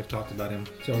Babylon, and they've talked about him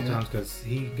several times because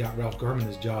he got Ralph Garman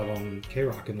his job on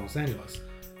K-Rock in Los Angeles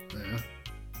Yeah.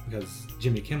 because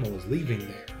Jimmy Kimmel was leaving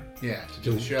there Yeah. To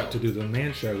do the show. to do the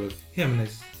Man Show with him, and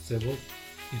they said, well,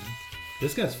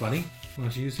 this guy's funny. Why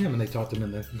don't you use him? And they talked him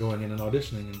into going in and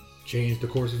auditioning and changed the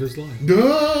course of his life.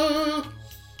 Duh!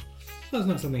 That's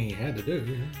not something he had to do.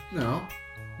 You know? No.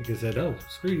 He could have said, oh,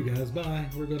 screw you guys, bye.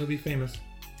 We're going to be famous.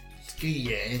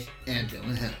 Yes, and doing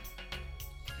it.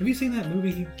 Have you seen that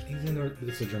movie he's in there?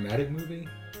 It's a dramatic movie.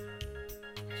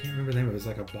 I can't remember the name of it. It's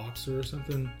like a boxer or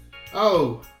something.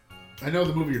 Oh, I know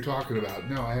the movie you're talking about.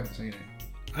 No, I haven't seen it.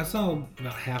 I saw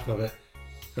about half of it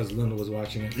because Linda was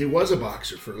watching it. He was a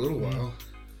boxer for a little while.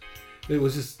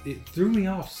 It threw me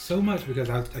off so much because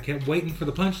I kept waiting for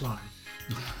the punchline.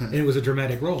 And it was a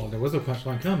dramatic role. There was no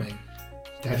punchline coming.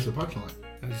 That's the punchline.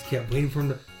 I just kept waiting for him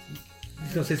to...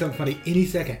 He's going to say something funny any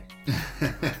second.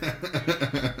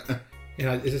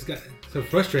 And it just got so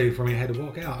frustrating for me. I had to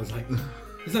walk out. I was like,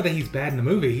 it's not that he's bad in the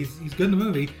movie. He's good in the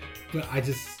movie. But I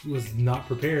just was not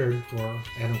prepared for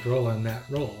Adam Carolla in that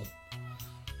role.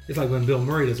 It's like when Bill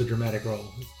Murray does a dramatic role.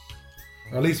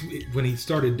 Or at least when he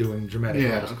started doing dramatic Yeah,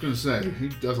 I roles. was going to say, he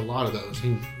does a lot of those.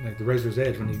 Like The Razor's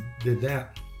Edge, when he did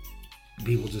that,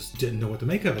 people just didn't know what to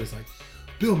make of it. It's like,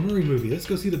 Bill Murray movie. Let's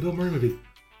go see the Bill Murray movie.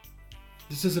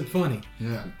 This isn't funny.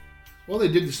 Yeah. Well, they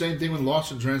did the same thing when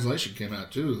Lost in Translation came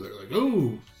out, too. They're like,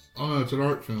 oh, it's an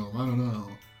art film. I don't know.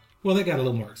 Well, they got a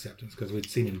little more acceptance because we'd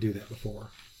seen him do that before.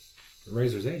 The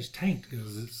Razor's Edge tanked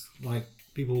because it's like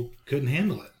people couldn't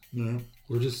handle it. Yeah.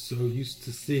 We're just so used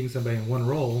to seeing somebody in one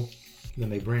role, then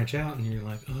they branch out and you're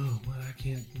like, oh, well, I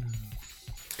can't.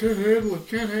 Can't handle it.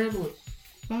 Can't handle it.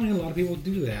 I mean, a lot of people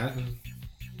do that. And,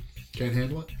 Can't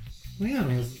handle it? well, yeah, I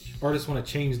mean, artists want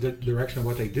to change the direction of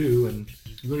what they do. And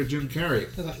Look at Jim Carrey.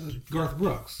 like Garth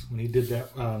Brooks, when he did that.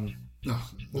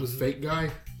 What was the fake guy?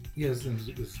 Yes,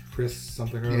 it was Chris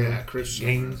something or other. Yeah, Chris.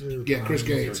 Gaines or Yeah, Chris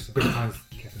Gaines. Gaines. Or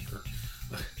Captain Kirk.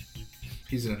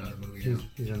 He's in another movie now.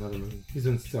 He's in another movie. He's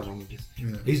in several movies.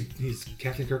 Yeah. He's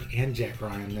Captain Kirk and Jack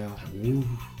Ryan now. Ooh.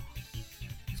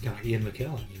 He's kind of like Ian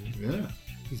McKellen. You know? Yeah,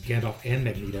 He's Gandalf and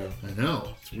Magneto. I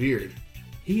know. It's weird.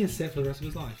 He is set for the rest of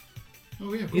his life.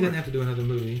 Oh, yeah, of He doesn't course. have to do another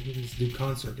movie. He can just do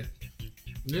concert.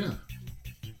 Yeah.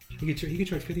 He could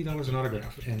charge $50 an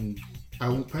autograph and I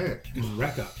won't pay it.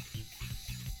 rack up.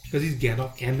 Because he's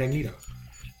Gandalf and Magneto.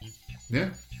 Yeah.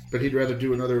 But he'd rather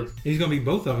do another... He's going to be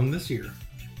both of them this year.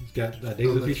 He's got Days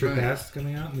of that's Future right. Past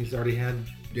coming out, and he's already had...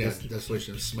 Yeah,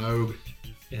 Desolation of Smoke.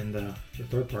 And the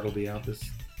third part will be out this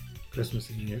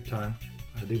Christmas time,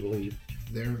 I do believe.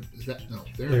 They're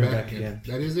They're back, back again. again.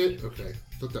 That is it? Okay.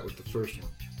 I thought that was the first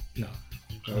one. No.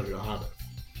 Oh, The Hobbit.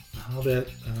 Hobbit,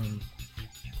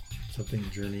 something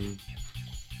Journey.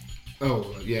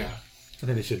 Oh, yeah. I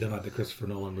think they should have done like the Christopher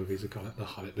Nolan movies. They call it The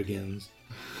Hobbit Begins.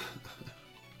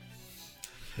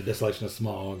 The Desolation of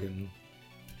Smog and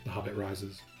The Hobbit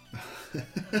Rises.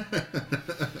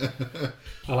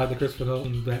 I like the Christopher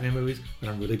Nolan Batman movies, but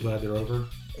I'm really glad they're over.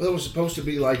 Well, it was supposed to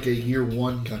be like a year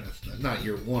one kind of, not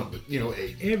year one, but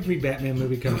Every Batman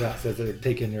movie comes out says they're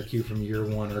taking their cue from year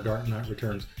one or Dark Knight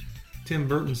Returns. Tim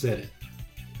Burton said it.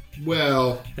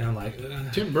 Well, And I'm like,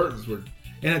 Tim Burton's were.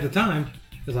 And at the time,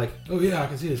 it's like, oh yeah, I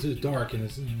can see this. It's dark, and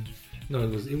no,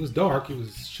 it was dark. It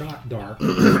was shot dark.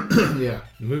 Yeah.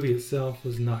 The movie itself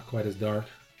was not quite as dark.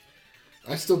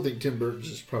 I still think Tim Burton's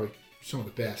is probably some of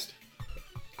the best.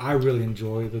 I really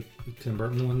enjoy the Tim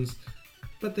Burton ones,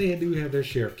 but they do have their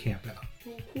share of camp out.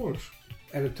 Well, of course.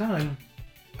 At the time,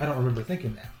 I don't remember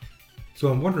thinking that. So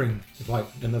I'm wondering if, like,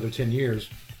 another 10 years,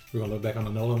 we're going to look back on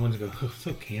the Nolan ones and go, oh,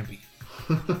 so campy.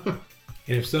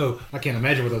 And if so, I can't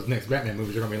imagine what those next Batman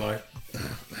movies are going to be like.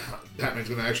 Batman's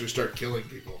going to actually start killing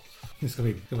people. It's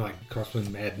going to be like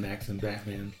crossing Mad Max and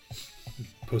Batman.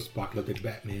 Post-apocalyptic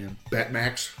Batman.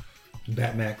 Batmax.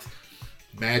 Batmax.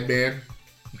 Madman.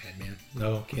 Madman.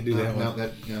 No, can't do that one.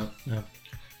 No.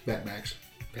 Batmax.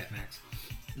 Batmax.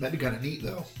 That'd be kind of neat,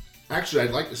 though. Actually,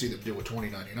 I'd like to see them do a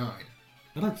 2099.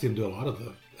 I'd like to see him do a lot of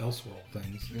the Elseworld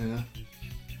things. Yeah.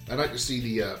 I'd like to see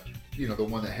the, the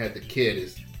one that had the kid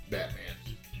is Batman.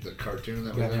 The cartoon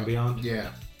that was Batman out. Beyond?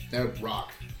 Yeah. That would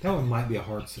rock. That one might be a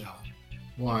hard sell.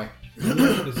 Why?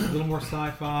 It's a little more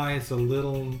sci-fi. It's a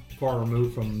little far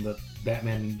removed from the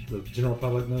Batman the general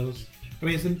public knows. I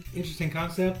mean, it's an interesting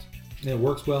concept. And it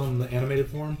works well in the animated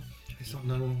form. I just don't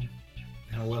know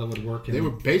how well it would work. They were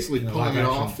basically pulling it live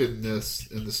off in the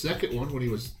second one when he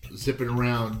was zipping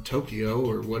around Tokyo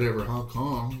or whatever, Hong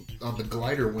Kong, on the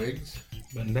glider wings.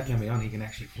 But in Batman Beyond, he can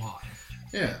actually fly.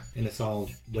 Yeah. And it's all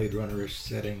Blade Runner-ish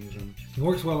settings. And it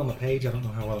works well on the page. I don't know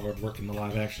how well it would work in the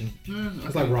live action.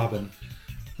 It's like Robin.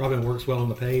 Robin works well on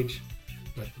the page,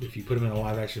 but if you put him in a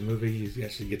live action movie, you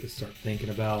actually get to start thinking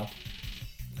about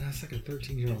that's like a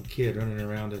 13-year-old kid running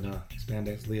around in a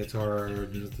spandex leotard.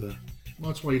 Well,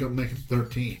 that's why you don't make him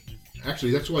 13.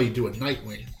 Actually, that's why you do a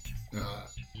Nightwing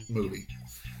movie.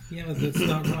 Yeah, but it's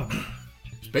not Robin.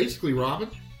 It's basically Robin.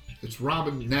 It's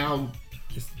Robin now,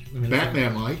 It's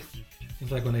Batman-like.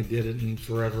 It's like when they did it in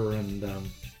Forever and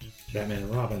Batman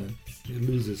and Robin. It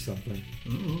loses something.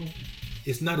 Mm-hmm.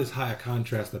 It's not as high a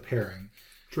contrast, the pairing.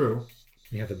 True.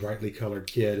 You have the brightly colored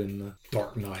kid and the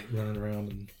Dark Knight running around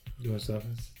and doing stuff.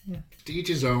 To each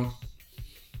his own.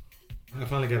 I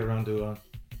finally got around to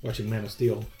watching Man of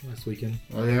Steel last weekend.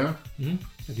 Oh, yeah? Mm-hmm.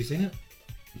 Have you seen it?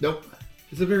 Nope.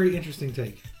 It's a very interesting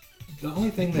take. The only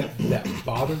thing that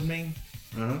bothered me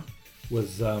Uh-huh.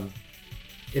 was, and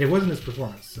it wasn't his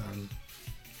performance.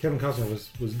 Kevin Costner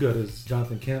was good as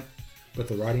Jonathan Kent, but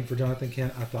the writing for Jonathan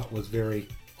Kent I thought was very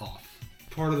off.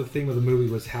 Part of the theme of the movie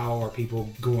was how are people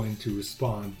going to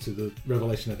respond to the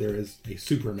revelation that there is a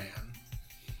Superman.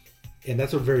 And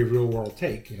that's a very real world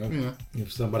take, Yeah.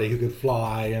 If somebody who could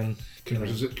fly and Can-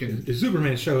 if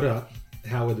Superman showed up,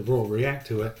 how would the world react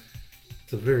to it?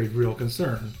 It's a very real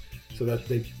concern. So that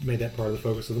they made that part of the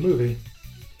focus of the movie.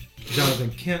 Jonathan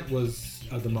Kent was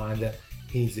of the mind that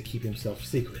he needs to keep himself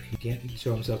secret. He can't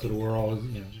show himself to the world,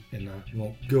 and I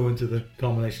won't go into the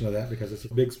culmination of that because it's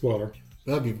a big spoiler.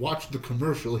 Well, if you watch the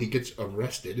commercial, he gets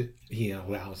arrested. He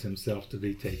allows himself to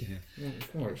be taken in. Well,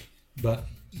 of course. But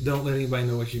don't let anybody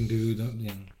know what you can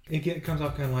do. It comes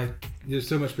off kind of like there's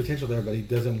so much potential there, but he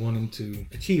doesn't want him to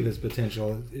achieve his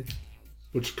potential.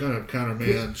 Which kind of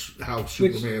countermands how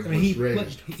Superman was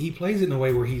raised. He plays it in a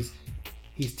way where he's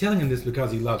telling him this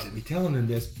because he loves him. He's telling him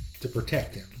this to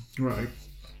protect him. Right.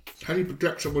 How do you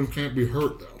protect someone who can't be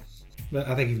hurt, though? But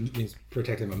I think he's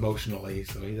protecting him emotionally,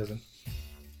 so he doesn't.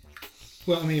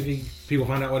 Well, I mean, if people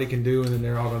find out what he can do, and then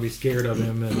they're all going to be scared of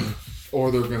him, and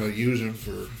Or they're going to use him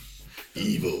for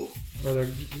evil. or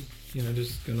they're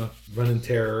just going to run in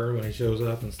terror when he shows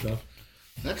up and stuff.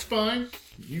 That's fine.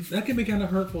 That can be kind of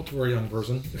hurtful to a young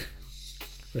person,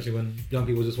 especially when young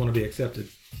people just want to be accepted.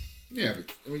 Yeah,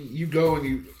 but, I mean, you go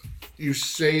and you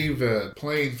save a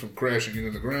plane from crashing into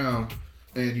the ground,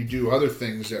 and you do other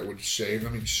things that would save. I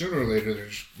mean, sooner or later,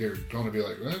 they're going to be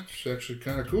like, that's actually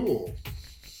kind of cool.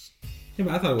 Yeah,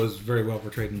 but I thought it was very well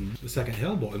portrayed in the second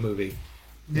Hellboy movie.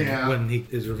 Yeah. When he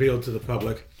is revealed to the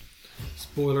public.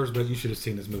 Spoilers, but you should have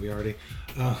seen this movie already.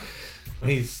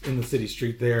 He's in the city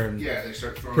street there, and Yeah, they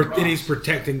start throwing rocks. and he's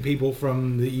protecting people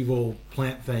from the evil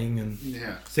plant thing and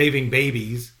Yeah. saving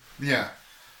babies. Yeah.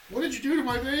 What did you do to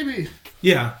my baby?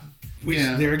 Yeah. Which,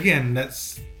 Yeah. there again,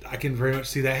 I can very much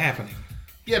see that happening.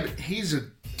 Yeah, but he's a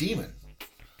demon.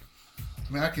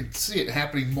 I mean, I can see it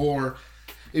happening more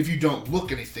if you don't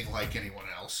look anything like anyone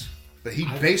else. But he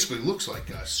basically looks like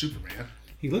Superman.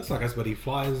 He looks like us, but he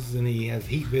flies and he has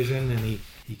heat vision and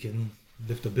he can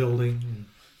lift a building.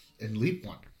 And leap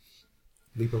one.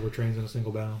 leap over trains in a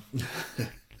single bound.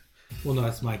 Well, no,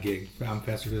 that's my gig. I'm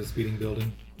faster than a speeding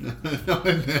building.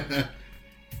 They're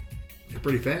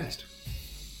pretty fast.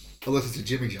 Unless it's a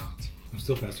Jimmy John's. I'm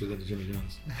still faster than the Jimmy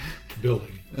John's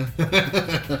building.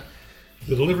 The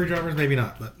delivery drivers, maybe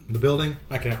not, but the building,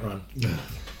 I can't run.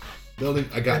 Building,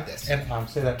 I got this. And I'm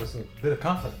saying that with a bit of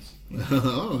confidence.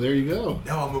 Oh, there you go.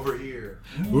 Now I'm over here.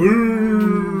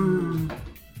 Woo!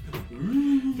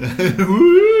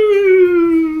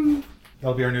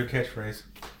 That'll be our new catchphrase.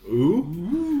 Ooh.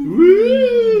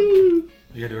 Woo!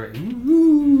 You gotta do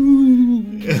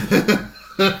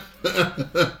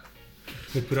it.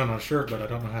 We put on a shirt, but I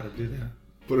don't know how to do that.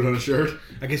 Put it on a shirt?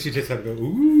 I guess you just have to go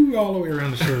ooh all the way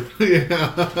around the shirt.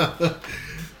 Yeah.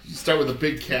 You start with a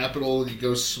big capital and you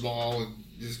go small and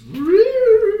just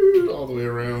woo, all the way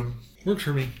around. Works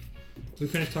for me. We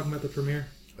finished talking about the premiere?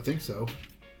 I think so.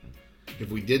 If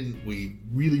we didn't, we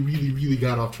really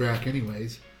got off track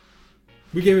anyways.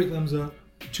 We gave it a thumbs up.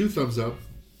 2 thumbs up.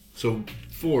 So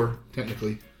 4,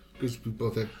 technically. Because we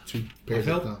both had 2 pairs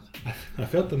of thumbs. I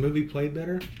felt the movie played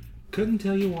better. Couldn't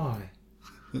tell you why.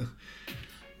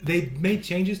 They made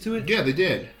changes to it. Yeah, they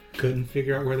did. Couldn't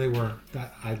figure out where they were.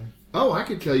 I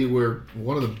can tell you where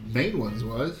one of the main ones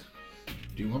was.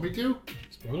 Do you want me to?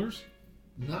 Spoilers?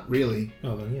 Not really.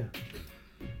 Oh, then yeah.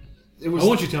 It was. I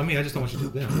want you to tell me. I just don't want you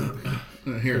to tell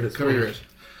them. Here, cover your ears.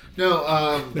 No,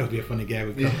 that would be a funny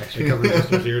gag. We actually cover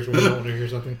listeners' ears when we don't want to hear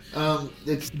something.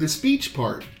 It's the speech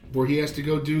part where he has to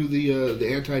go do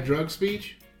the anti-drug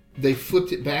speech. They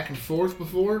flipped it back and forth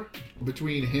before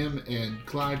between him and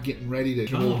Clyde getting ready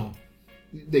to. Oh.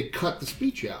 They cut the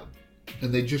speech out,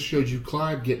 and they just showed you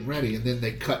Clyde getting ready, and then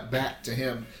they cut back to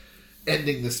him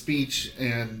ending the speech,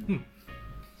 and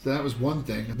so that was one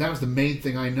thing. And that was the main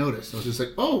thing I noticed. I was just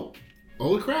like, "Oh,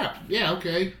 holy crap! Yeah,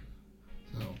 okay."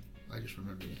 So I just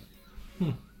remember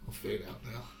that. I'll fade out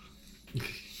now.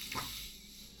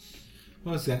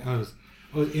 I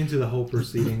was into the whole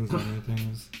proceedings and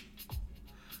everything.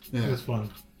 Yeah, It was fun.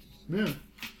 yeah.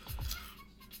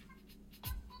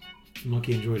 The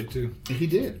monkey enjoyed it too. He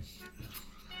did.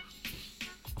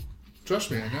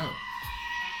 Trust me, I know.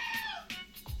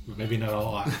 But maybe not a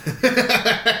lot.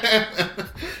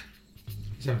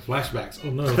 He's having flashbacks. Oh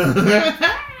no.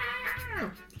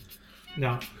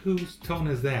 Now, whose tone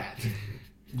is that?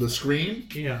 The scream?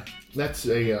 Yeah. That's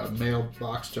a male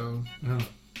box tone. Oh.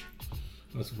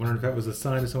 I was wondering if that was a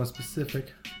sign of someone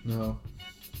specific. No,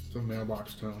 it's a male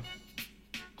box tone.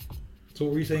 So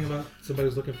what were you saying about somebody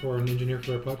who's looking for an engineer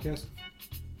for a podcast?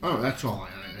 Oh, that's all I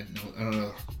know. I don't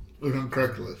know. It was on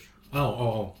Craigslist.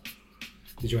 Oh.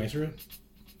 Did you answer it?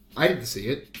 I didn't see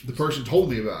it. The person told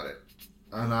me about it,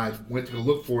 and I went to go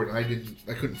look for it. And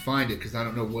I couldn't find it because I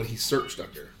don't know what he searched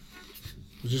under.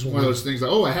 It was just one of those things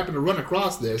like, oh, I happened to run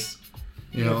across this.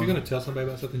 You know, if you're going to tell somebody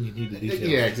about something, you need the details.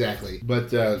 Yeah, exactly.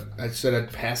 But I said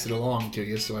I'd pass it along to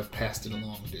you, so I've passed it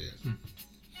along to you.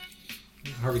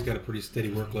 Harvey's got a pretty steady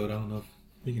workload. I don't know if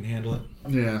he can handle it.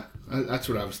 Yeah, that's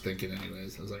what I was thinking.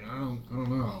 Anyways, I was like, I don't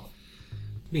know.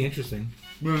 It'd be interesting.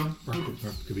 Well, Or it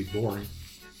could be boring.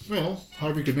 well,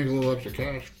 Harvey could make a little extra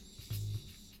cash.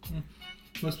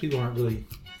 Most people aren't really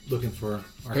looking for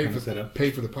our kind of setup.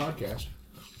 Pay for the podcast.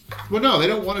 Well, no, they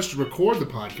don't want us to record the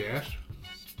podcast.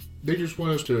 They just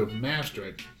want us to master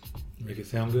it. Make it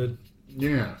sound good.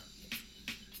 Yeah.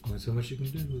 Only so much you can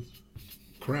do with.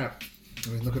 Crap. I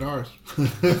mean, look at ours.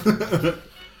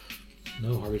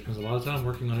 No, Harvey spends a lot of time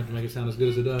working on it to make it sound as good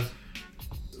as it does.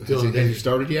 Has he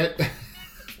started yet?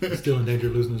 He's still in danger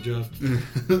of losing his job.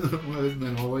 Well, isn't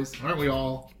that always? Aren't we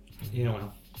all? Yeah,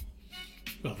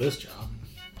 well, this job.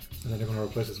 And then they're going to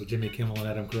replace us with Jimmy Kimmel and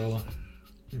Adam Carolla.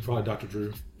 And probably Dr.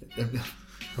 Drew. Probably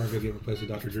going to get replaced with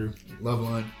Dr. Drew.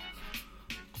 Loveline.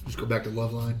 Just go back to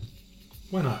Loveline.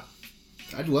 Why not?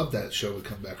 I'd love that show to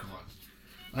come back on.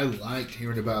 I liked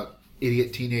hearing about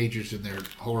idiot teenagers and their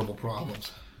horrible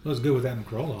problems. It was good with Adam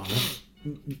Carolla on it.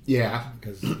 Yeah.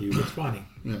 Because he was funny.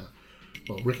 Yeah.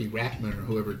 Well, Ricky Rackman or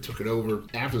whoever took it over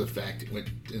after the fact, it went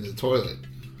into the toilet.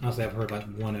 Honestly, I've heard like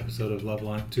one episode of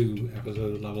Loveline, 2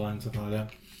 episodes of Loveline, something like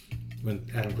that. When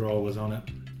Adam Carolla was on it.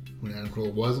 When Adam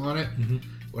Carolla was on it? Mm-hmm.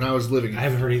 When I was living... I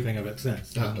haven't heard anything of it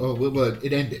since. Well,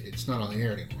 it ended. It's not on the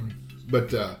air anymore.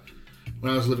 But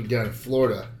when I was living down in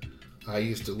Florida, I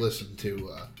used to listen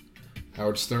to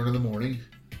Howard Stern in the morning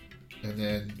and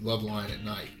then Loveline at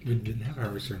night. We didn't have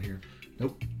Howard Stern here.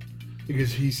 Nope.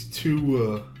 Because he's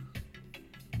too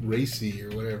racy or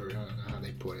whatever. I don't know how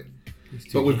they put it.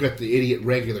 But we've got the idiot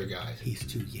regular guys. He's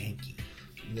too Yankee.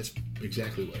 And that's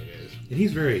exactly what it is. And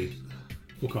he's very,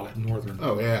 we'll call it northern.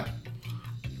 Oh, yeah.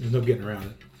 There's no getting around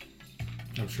it.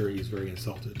 I'm sure he's very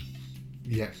insulted.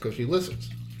 Yeah, because he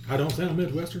listens. I don't sound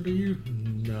Midwestern to you?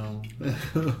 No.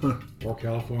 Or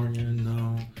California?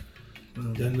 No.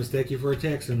 Doesn't mistake you for a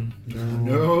Texan?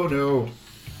 No. No.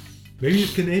 Maybe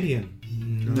it's Canadian?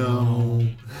 No.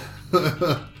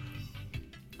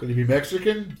 Could he be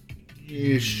Mexican?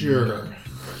 Yeah, sure.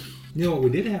 You know what we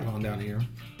did have on down here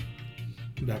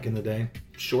back in the day?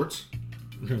 Shorts?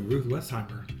 Ruth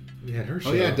Westheimer. We had her show.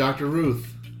 Oh yeah, Dr.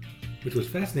 Ruth. Which was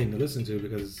fascinating to listen to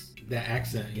because that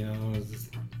accent, you know, was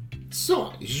just...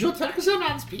 So, je t'accuse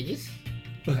man's penis.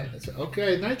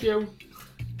 Okay, thank you.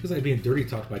 It was like being dirty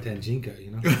talked by Tanjinka,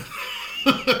 you know?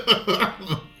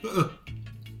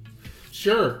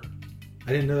 Sure.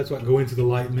 I didn't know that's what go into the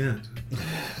light meant.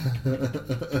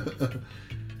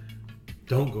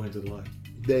 Don't go into the light.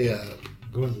 They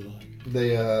Go into the light.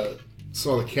 they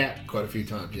saw the cat quite a few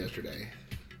times yesterday.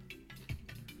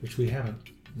 Which we haven't.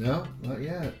 No, not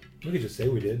yet. We could just say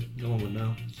we did. No one would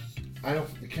know. I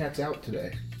don't. The cat's out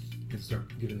today. We can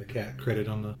start giving the cat credit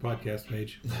on the podcast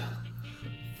page.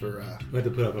 For We had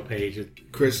to put up a page.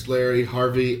 Chris, Larry,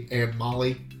 Harvey, and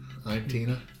Molly. I'm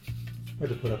Tina. We had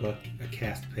to put up a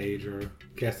cast page or a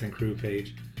cast and crew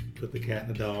page. Put the cat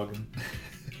and the dog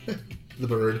and The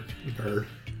bird. the bird.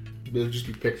 It'll just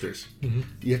be pictures. Mm-hmm.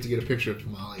 You have to get a picture of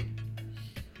Molly.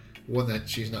 One that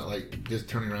she's not like just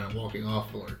turning around and walking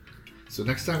off for. So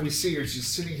next time we see her, she's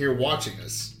sitting here watching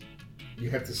us. You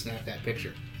have to snap that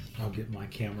picture. I'll get my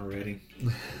camera ready.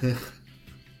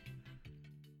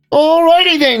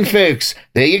 Alrighty then, folks.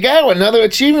 There you go. Another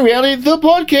Achievement Reality, the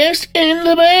podcast in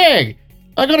the bag.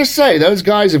 I gotta say, those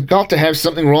guys have got to have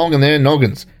something wrong in their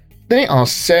noggins. They are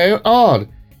so odd.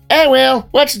 Oh well,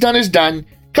 what's done is done.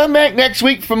 Come back next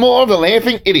week for more of the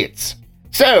Laughing Idiots.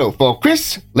 So, for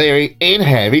Chris, Larry, and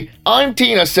Harvey, I'm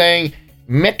Tina saying,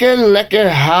 Mecca lecca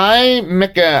hi,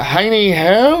 Mecca heiny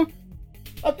ho.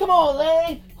 Oh, come on,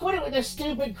 Larry. Quit it with the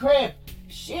stupid crap.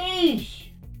 Sheesh.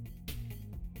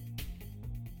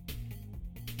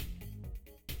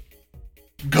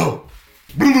 Go!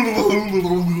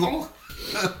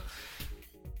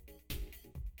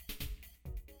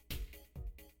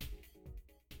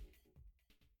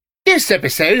 This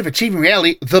episode of Achievement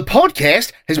Reality, the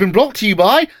podcast, has been brought to you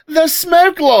by The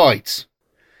Smoke Lights.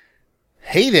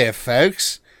 Hey there,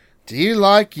 folks. Do you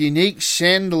like unique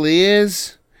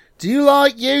chandeliers? Do you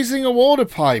like using a water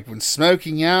pipe when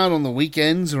smoking out on the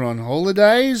weekends or on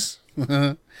holidays?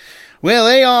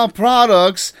 Well, AR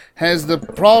Products has the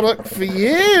product for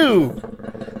you.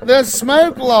 The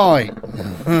Smoke Light.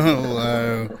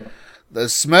 Hello. The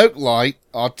Smoke Light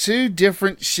are two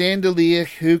different chandelier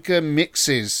hookah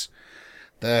mixes.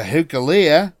 The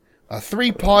Hookahlier, a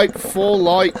 3-pipe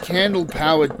 4-light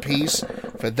candle-powered piece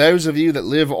for those of you that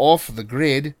live off the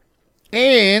grid,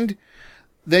 and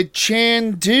the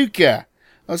Chanduka,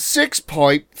 a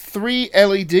 6-pipe 3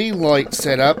 LED light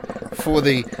setup for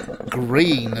the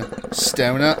green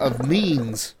stoner of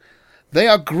means. They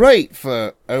are great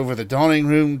for over the dining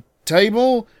room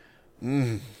table,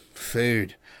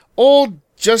 food, or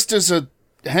just as a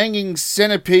hanging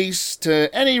centerpiece to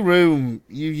any room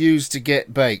you use to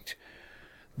get baked.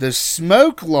 The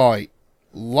Smoke Light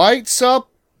lights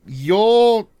up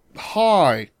your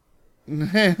high.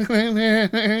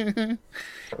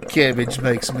 Cabbage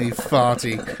makes me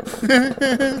farty.